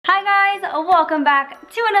guys, welcome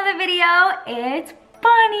back to another video. It's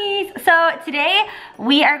Bunnies. So today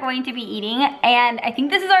we are going to be eating, and I think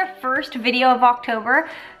this is our first video of October.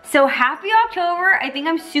 So happy October. I think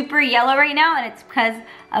I'm super yellow right now, and it's because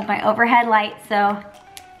of my overhead light, so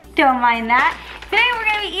don't mind that. Today we're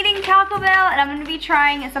gonna be eating Taco Bell, and I'm gonna be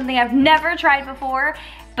trying something I've never tried before,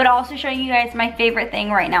 but also showing you guys my favorite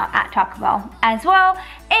thing right now at Taco Bell as well.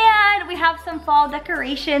 And we have some fall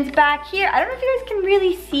decorations back here. I don't know if you guys can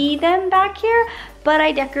really see them back here, but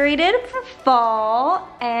I decorated for fall.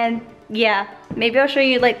 And yeah, maybe I'll show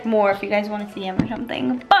you like more if you guys want to see them or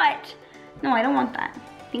something. But no, I don't want that.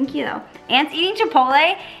 Thank you though. Aunt's eating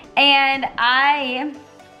Chipotle, and I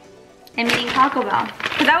am eating Taco Bell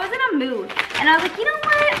because I was in a mood. And I was like, you know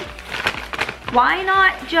what? Why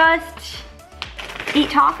not just eat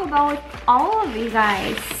Taco Bell with all of you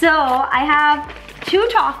guys? So I have 2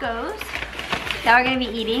 tacos that we're gonna be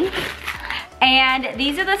eating. And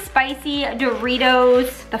these are the spicy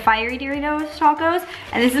Doritos, the fiery Doritos tacos.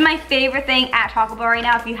 And this is my favorite thing at Taco Bell right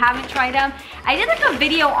now. If you haven't tried them, I did like a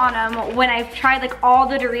video on them when I've tried like all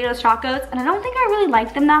the Doritos tacos, and I don't think I really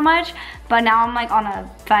liked them that much, but now I'm like on a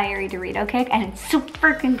fiery Dorito kick and it's so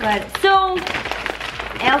freaking good. So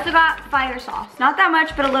I also got fire sauce, not that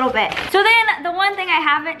much, but a little bit. So then the one thing I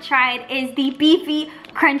haven't tried is the beefy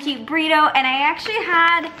crunchy burrito, and I actually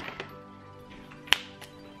had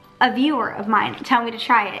a viewer of mine tell me to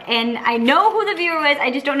try it, and I know who the viewer is.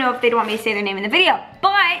 I just don't know if they'd want me to say their name in the video,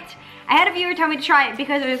 but I had a viewer tell me to try it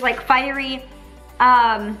because it was like fiery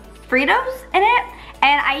Fritos in it,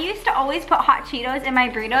 and I used to always put hot Cheetos in my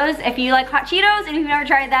burritos. If you like hot Cheetos and if you've never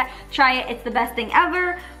tried that, try it. It's the best thing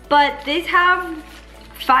ever. But these have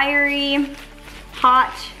fiery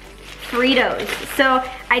hot Fritos, so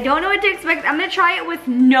I don't know what to expect. I'm gonna try it with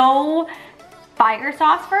no fire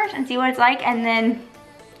sauce first and see what it's like, and then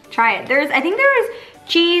try it. I think there was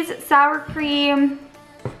cheese, sour cream,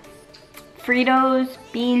 Fritos,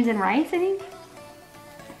 beans, and rice, I think.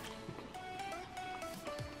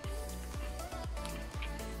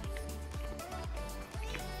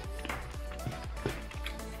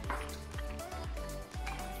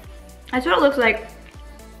 That's what it looks like.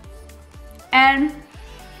 And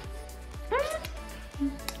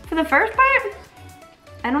for the first bite,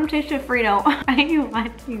 I don't taste a Frito. Are you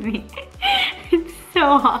watching me? It's so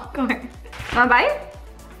awkward. Wanna bite?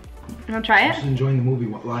 You wanna try it? I'm just enjoying the movie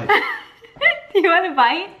live. You want a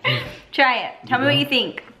bite? Yeah. Try it. Tell me what you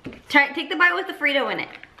think. Take the bite with the Frito in it.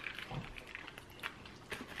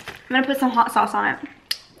 I'm gonna put some hot sauce on it.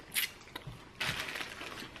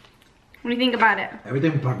 What do you think about it?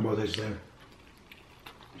 Everything we talk about is there.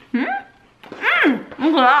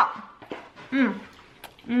 Look at that.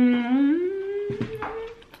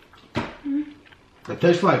 It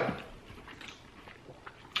tastes like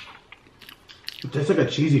a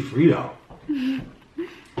cheesy Frito.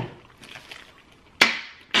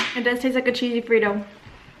 It does taste like a cheesy Frito.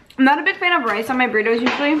 I'm not a big fan of rice on my burritos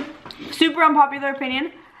usually. Super unpopular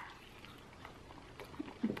opinion.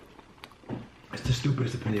 It's the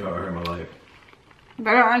stupidest opinion I've ever heard in my life.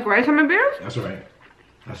 But I don't like rice on my burritos? That's right.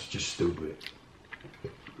 That's just stupid.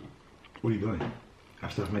 What are you doing?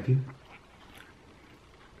 Have stuff in my teeth?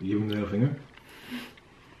 You giving me the middle finger?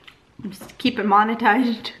 I'm just keep it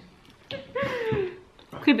monetized.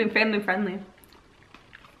 Keeping family friendly.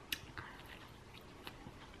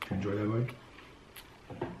 Enjoy that bite?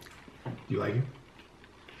 Do you like it?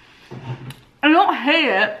 I don't hate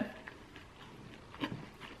it.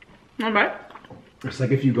 Not bad. It's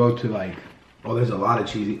like if you go to like, oh, there's a lot of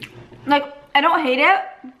cheesy. Like, I don't hate it,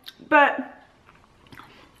 but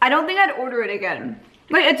I don't think I'd order it again.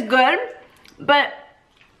 Like, it's good, but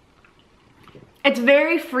it's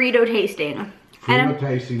very Frito tasting. Frito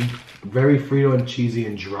tasting, very Frito and cheesy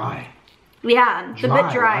and dry. Yeah, it's a bit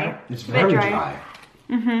dry. Right? It's very dry.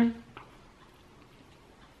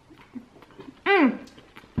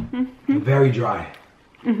 Very dry.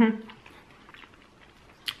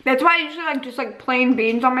 That's why I usually like just like plain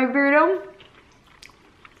beans on my burrito.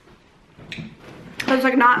 So it's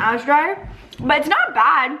like not as dry, but it's not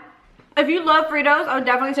bad. If you love Fritos, I would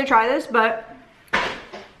definitely say try this, but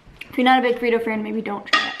if you're not a big Frito fan, maybe don't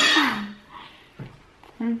try it.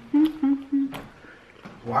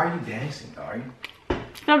 Why are you dancing, Ari?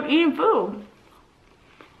 I'm eating food.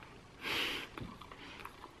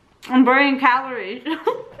 I'm burning calories.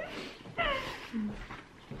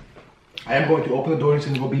 I am going to open the door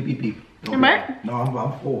and go beep beep beep. No, right? No,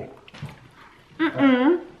 I'm full.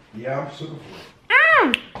 Yeah, I'm super full.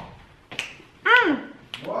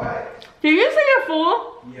 What? Did you say you're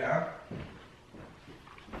full? Yeah.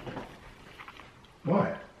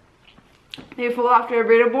 What? Are you full after a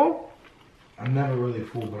burrito bowl? I'm never really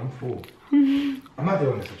full, but I'm full. I'm not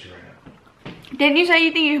doing this with you right now. Didn't you say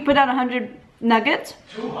you think you could put down 100 nuggets?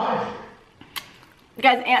 200.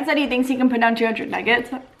 Guys, Aunt said he thinks he can put down 200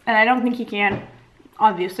 nuggets, and I don't think he can.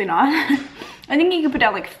 Obviously not. I think he could put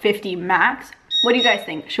down like 50 max. What do you guys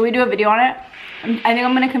think? Should we do a video on it? I think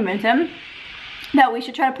I'm gonna convince him that we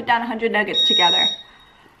should try to put down 100 nuggets together.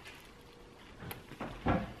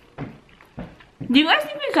 Do you guys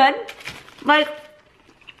think we could? Like,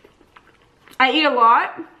 I eat a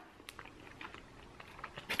lot,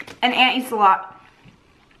 and Aunt eats a lot,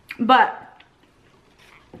 but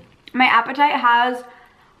my appetite has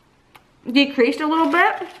decreased a little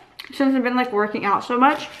bit since I've been like working out so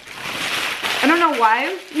much. I don't know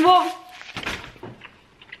why. Well,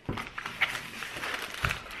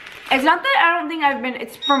 it's not that I don't think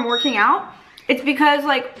it's from working out. It's because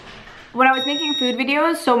like when I was making food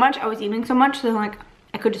videos so much, I was eating so much, so like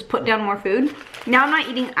I could just put down more food. Now I'm not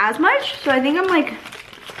eating as much, so I think I'm like,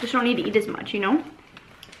 just don't need to eat as much, you know?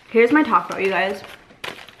 Here's my taco, you guys.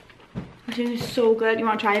 This is so good. You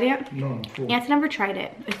want to try it yet? No, I'm full. Aunt's never tried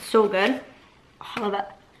it. It's so good. Oh, I love it.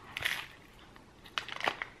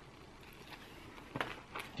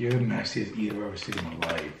 You're the nastiest eater I've ever seen in my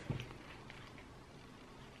life.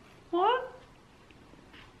 What?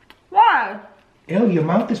 Why? Ew, your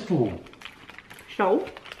mouth is full. So?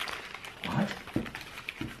 What?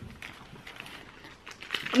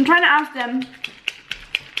 I'm trying to ask them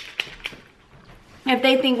if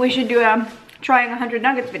they think we should do a trying 100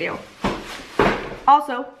 nuggets video.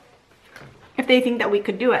 Also, if they think that we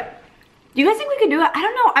could do it. Do you guys think we could do it? I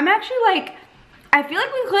don't know. I'm actually like, I feel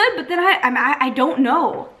like we could, but then I don't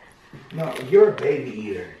know. No, you're a baby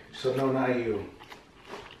eater, so no, not you.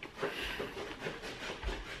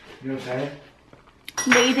 You know what I'm saying?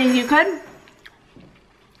 But you think you could?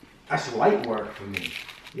 That's light work for me.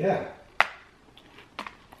 Yeah.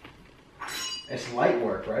 It's light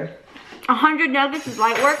work, right? 100 nuggets is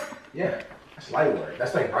light work? Yeah, that's light work.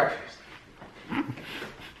 That's like breakfast.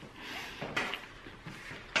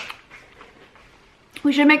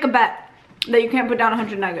 We should make a bet that you can't put down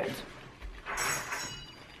 100 nuggets.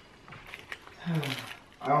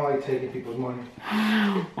 I don't like taking people's money.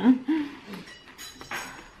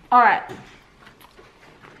 Alright.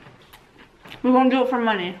 We won't do it for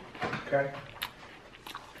money. Okay.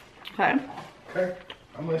 Okay. Okay.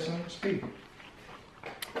 I'm listening. Speak.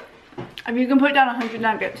 If you can put down 100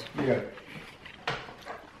 nuggets, Yeah.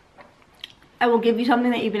 I will give you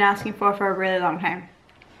something that you've been asking for a really long time.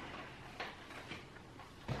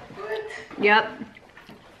 What? Yep.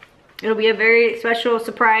 It'll be a very special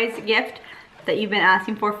surprise gift that you've been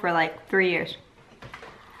asking for like 3 years.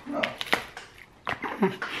 No.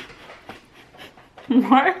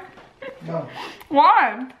 What? No.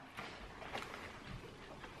 Why?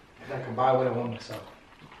 If I can buy what I want myself.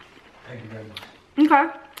 Thank you very much.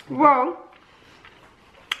 Okay. Well,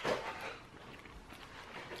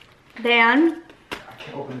 then, I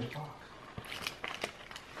can't open this box.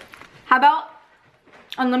 how about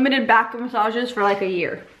unlimited back massages for like a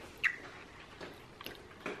year?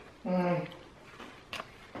 My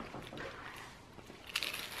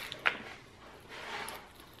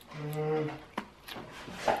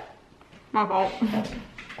fault. Why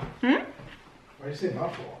do you say my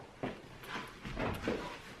fault?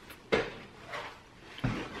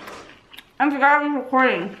 I forgot I was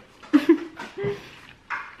recording.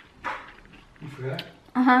 You forgot?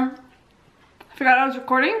 I forgot I was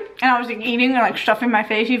recording, and I was like eating and like stuffing my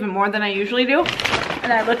face even more than I usually do.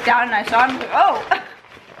 And I looked down and I saw it and I was like, oh.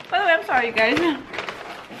 By the way, I'm sorry, you guys.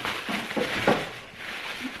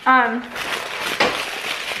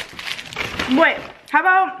 Wait, how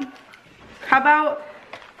about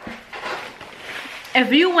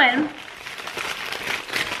if you win,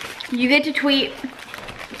 you get to tweet.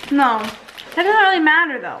 No, that doesn't really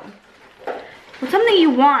matter though. What's something you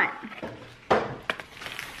want?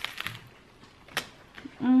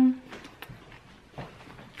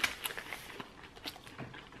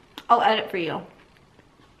 I'll edit for you.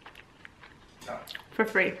 No. For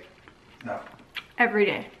free. No. Every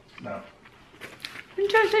day. No.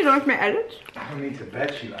 Didn't you say don't my edits? I don't need to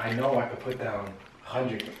bet you. I know I could put down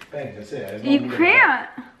 100 things. That's it. There's no You need to can't.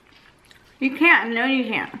 You can't. No, you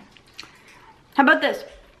can't. How about this?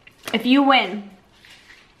 If you win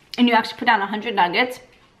and you actually put down 100 nuggets,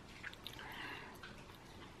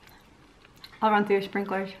 I'll run through your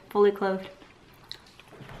sprinklers, fully clothed.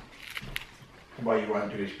 While you run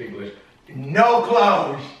through the sprinklers, no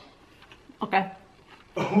clothes. Okay.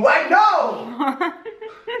 What? No.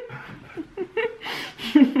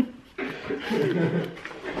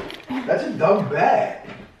 That's a dumb bet.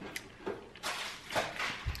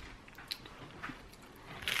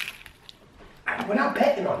 we're not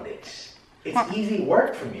betting on this. It's easy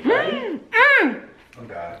work for me, right? Oh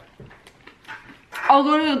God. I'll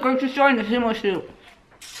go to the grocery store and the sumo soup.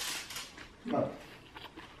 No.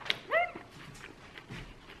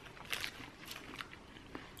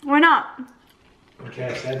 Why not? Okay,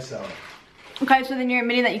 I said so. Okay, so then you're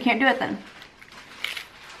admitting that you can't do it then.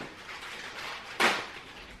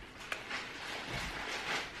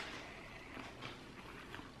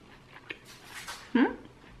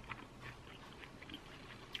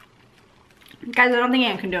 Guys, I don't think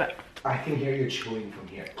Aunt can do it. I can hear you chewing from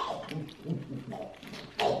here.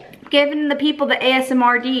 Giving the people the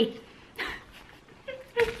ASMRD.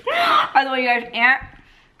 By the way, you guys, Aunt.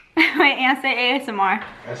 My aunt say ASMR.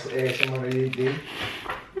 That's ASMRD.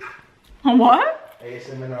 What?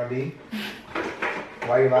 ASMRD. Why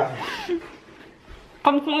are you laughing?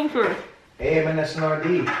 Come closer.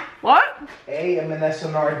 AMNSNRD. What?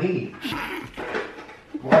 AMNSNRD.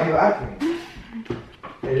 Why are you laughing?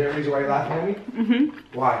 Is there a reason why you're laughing at me?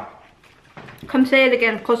 Mm-hmm. Why? Come say it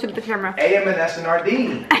again, closer to the camera.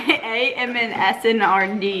 AMNSNRD.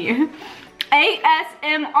 AMNSNRD.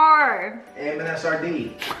 ASMR.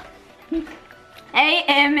 AMNSRD.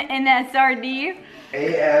 AMNSRD.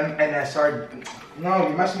 AMNSRD. No,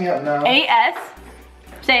 you messed me up now. AS.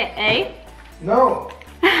 Say A. No.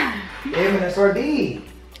 AMNSRD.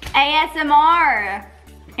 ASMR.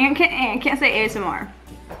 And can't say ASMR.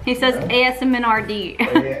 He says ASMRD.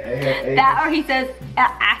 That or he says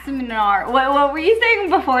ASMR. What were you saying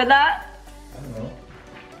before that? I don't know.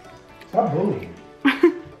 Stop bullying.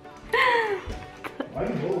 Why are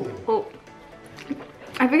you bullying? Oh.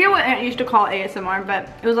 I forget what Aunt used to call ASMR, but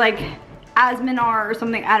it was like Asminar or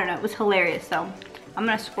something. I don't know. It was hilarious. So I'm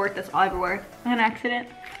gonna squirt this all everywhere on an accident.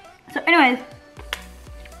 So anyways,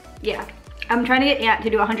 yeah. I'm trying to get Aunt to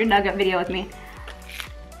do a 100 nugget video with me.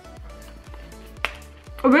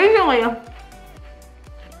 Originally,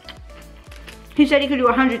 he said he could do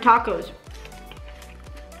 100 tacos.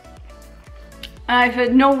 And I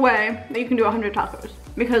said, no way that you can do 100 tacos.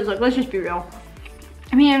 Because, like, let's just be real.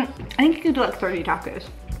 I mean, I think you could do like 30 tacos.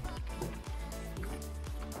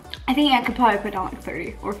 I think I could probably put down like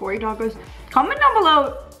 30 or 40 tacos. Comment down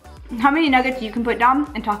below how many nuggets you can put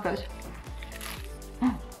down in tacos.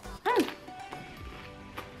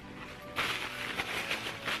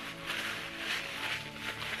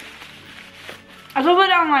 I still put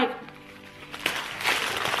down like,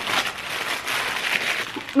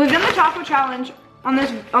 we've done the taco challenge on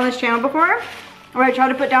this channel before, where I tried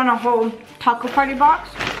to put down a whole taco party box,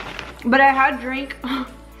 but I had drank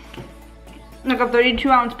like a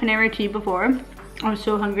 32-ounce Panera tea before. I was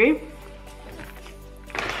so hungry,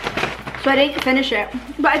 so I didn't finish it.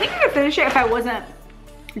 But I think I could finish it if I wasn't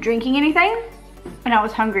drinking anything and I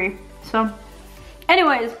was hungry. So,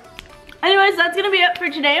 anyways, that's gonna be it for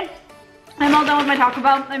today. I'm all done with my Taco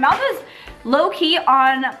Bell. My mouth is low-key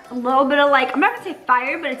on a little bit of like, I'm not gonna say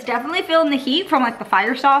fire, but it's definitely feeling the heat from like the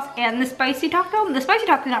fire sauce and the spicy taco. The spicy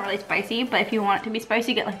taco is not really spicy, but if you want it to be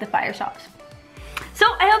spicy, get like the fire sauce. So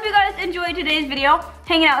I hope you guys enjoyed today's video,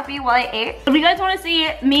 hanging out with me while I ate. If you guys wanna see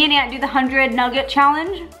me and Aunt do the 100 nugget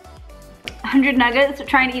challenge, 100 nuggets,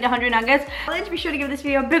 trying to eat 100 nuggets, please be sure to give this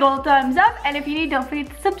video a big old thumbs up, and if you need, don't forget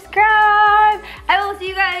to subscribe. I will see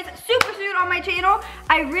you guys super soon on my channel.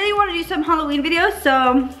 I really want to do some Halloween videos,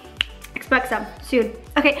 so expect some soon.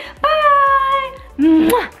 Okay, bye!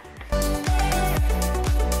 Mwah.